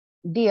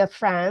Dear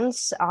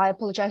friends, I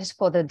apologize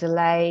for the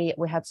delay.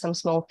 We had some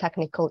small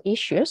technical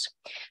issues.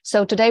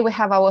 So today we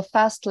have our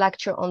first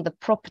lecture on the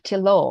property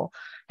law.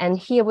 And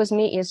here with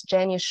me is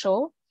Jenny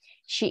Shaw.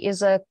 She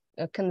is a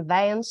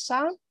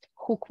conveyancer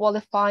who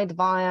qualified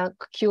via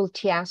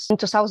QLTS in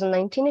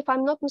 2019, if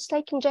I'm not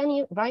mistaken,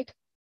 Jenny, right?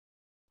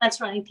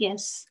 That's right,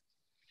 yes.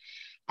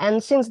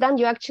 And since then,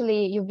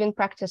 you've been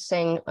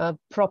practicing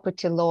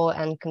property law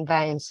and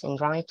conveyancing,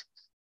 right?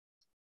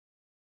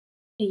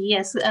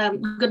 Yes.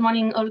 Good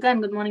morning, Olga,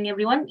 and good morning,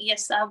 everyone.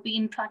 Yes, I've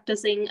been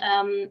practicing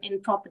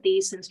in property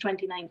since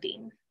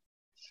 2019.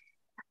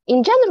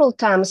 In general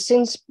terms,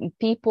 since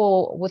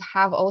people would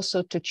have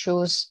also to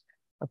choose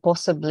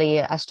possibly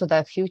as to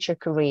their future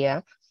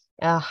career,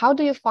 how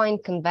do you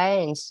find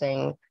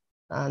conveyancing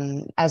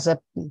as a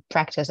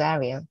practice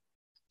area?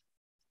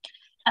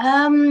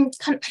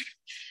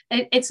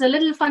 It's a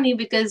little funny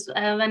because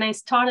when I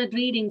started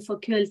reading for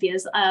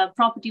QLTS,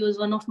 property was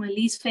one of my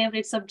least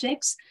favorite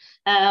subjects.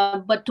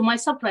 But to my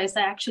surprise,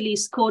 I actually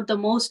scored the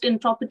most in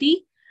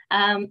property.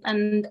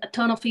 And a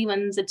turn of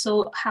events, it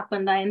so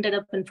happened I ended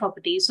up in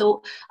property.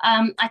 So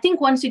I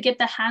think once you get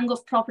the hang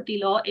of property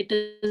law, it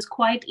is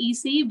quite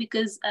easy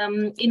because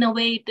in a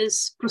way it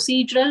is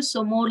procedural.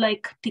 So more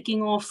like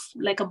ticking off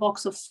like a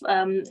box of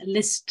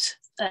list.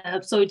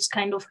 So it's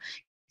kind of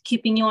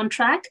keeping you on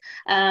track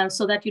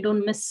so that you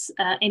don't miss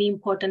any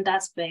important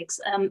aspects.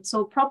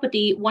 So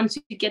property, once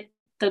you get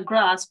the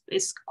grasp,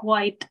 is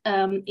quite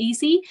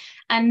easy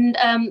and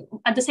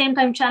at the same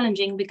time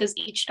challenging because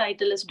each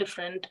title is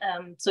different.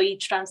 So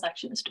each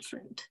transaction is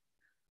different.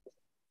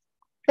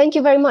 Thank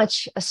you very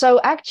much. So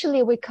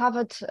actually, we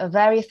covered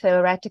very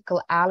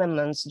theoretical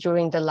elements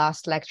during the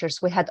last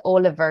lectures. We had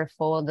Oliver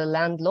for the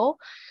land law.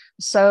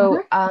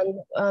 So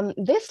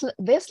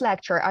this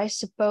lecture, I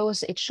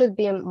suppose it should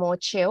be more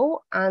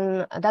chill,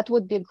 and that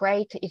would be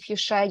great if you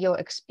share your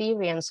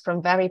experience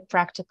from very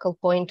practical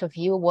point of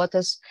view. What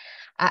is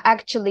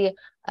actually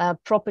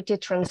property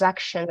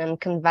transaction and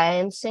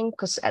conveyancing,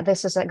 because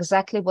this is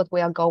exactly what we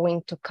are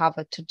going to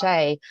cover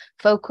today,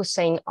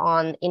 focusing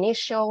on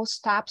initial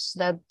steps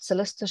that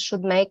solicitors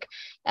should make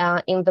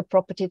in the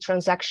property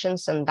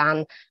transactions, and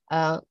then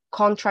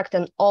contract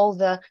and all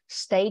the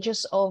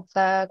stages of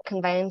the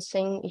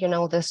conveyancing, you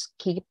know, the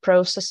key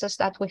processes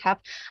that we have,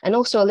 and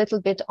also a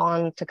little bit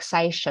on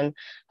taxation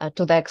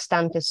to the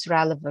extent it's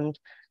relevant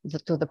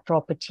to the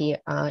property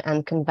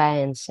and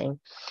conveyancing.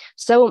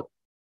 So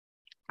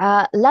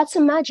let's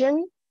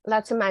imagine,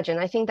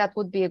 I think that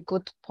would be a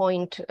good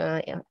point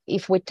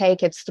if we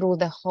take it through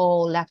the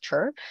whole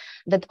lecture,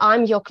 that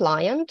I'm your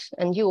client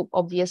and you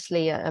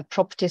obviously a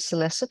property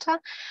solicitor.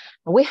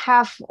 We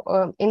have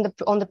on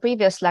the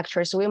previous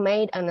lectures, we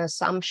made an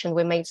assumption,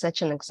 we made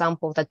such an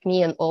example that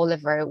me and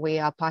Oliver, we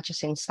are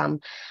purchasing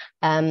some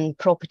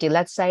property.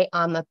 Let's say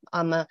I'm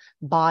a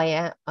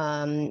buyer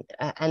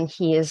and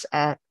he is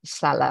a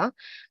seller,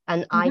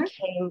 and I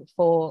came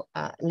for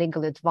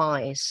legal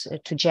advice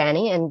to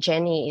Jenny, and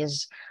Jenny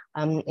is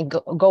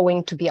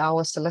going to be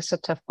our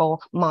solicitor for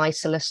my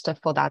solicitor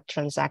for that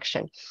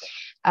transaction.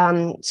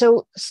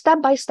 So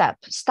step by step,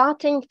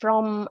 starting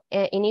from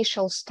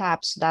initial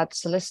steps that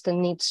solicitor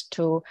needs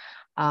to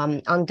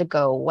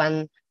undergo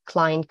when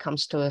client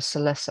comes to a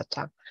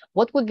solicitor,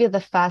 what would be the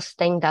first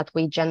thing that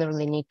we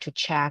generally need to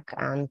check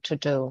and to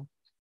do?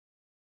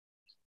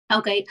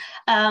 Okay.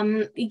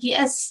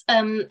 Yes,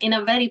 in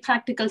a very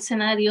practical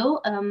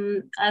scenario,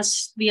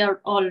 as we are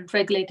all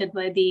regulated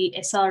by the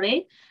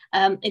SRA,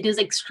 it is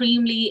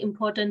extremely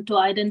important to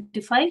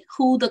identify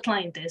who the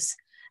client is.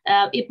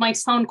 It might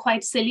sound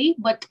quite silly,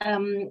 but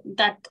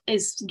that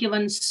is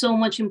given so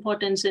much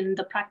importance in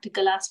the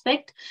practical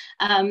aspect.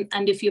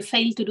 And if you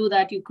fail to do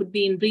that, you could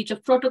be in breach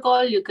of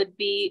protocol. You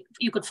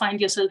could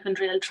find yourself in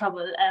real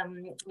trouble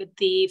with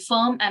the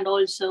firm and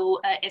also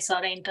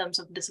SRA in terms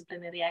of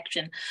disciplinary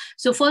action.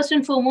 So first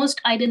and foremost,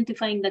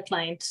 identifying the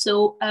client.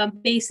 So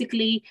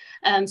basically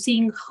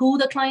seeing who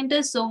the client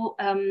is. So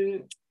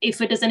if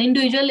it is an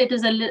individual, it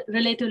is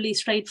relatively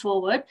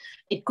straightforward.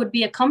 It could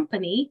be a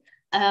company.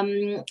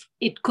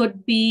 It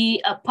could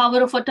be a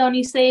power of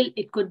attorney sale.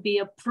 It could be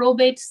a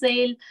probate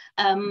sale.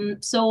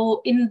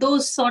 So in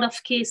those sort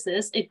of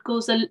cases, it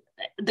goes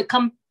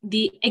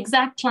the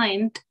exact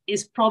client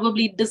is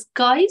probably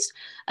disguised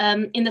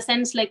in the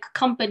sense like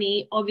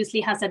company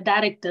obviously has a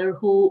director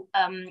who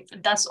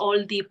does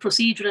all the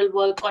procedural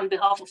work on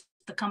behalf of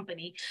the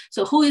company.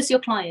 So who is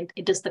your client?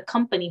 It is the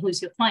company who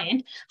is your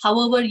client.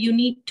 However, you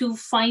need to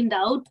find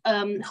out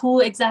who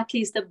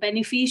exactly is the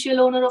beneficial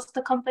owner of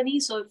the company.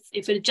 So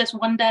if it's just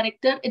one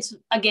director, it's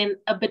again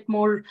a bit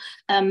more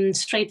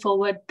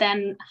straightforward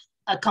than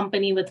a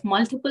company with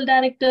multiple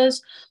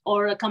directors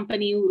or a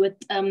company with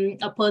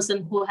a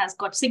person who has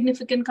got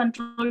significant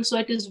control. So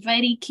it is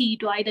very key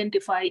to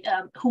identify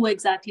who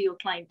exactly your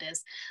client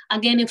is.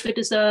 Again, if it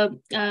is a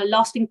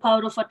lasting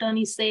power of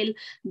attorney sale,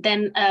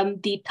 then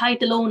the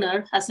title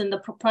owner, as in the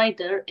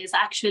proprietor, is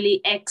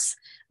actually X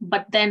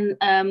but then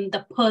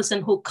the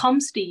person who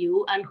comes to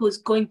you and who's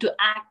going to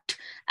act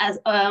as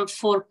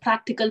for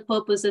practical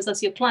purposes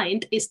as your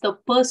client is the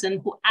person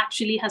who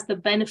actually has the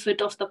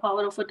benefit of the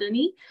power of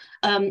attorney,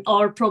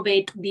 or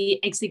probate, the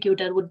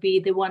executor would be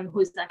the one who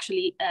is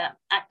actually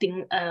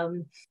acting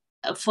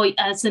for,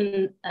 as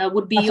in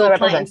would be your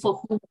client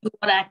for who you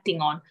are acting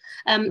on.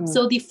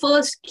 So the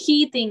first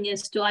key thing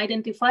is to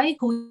identify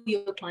who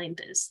your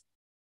client is.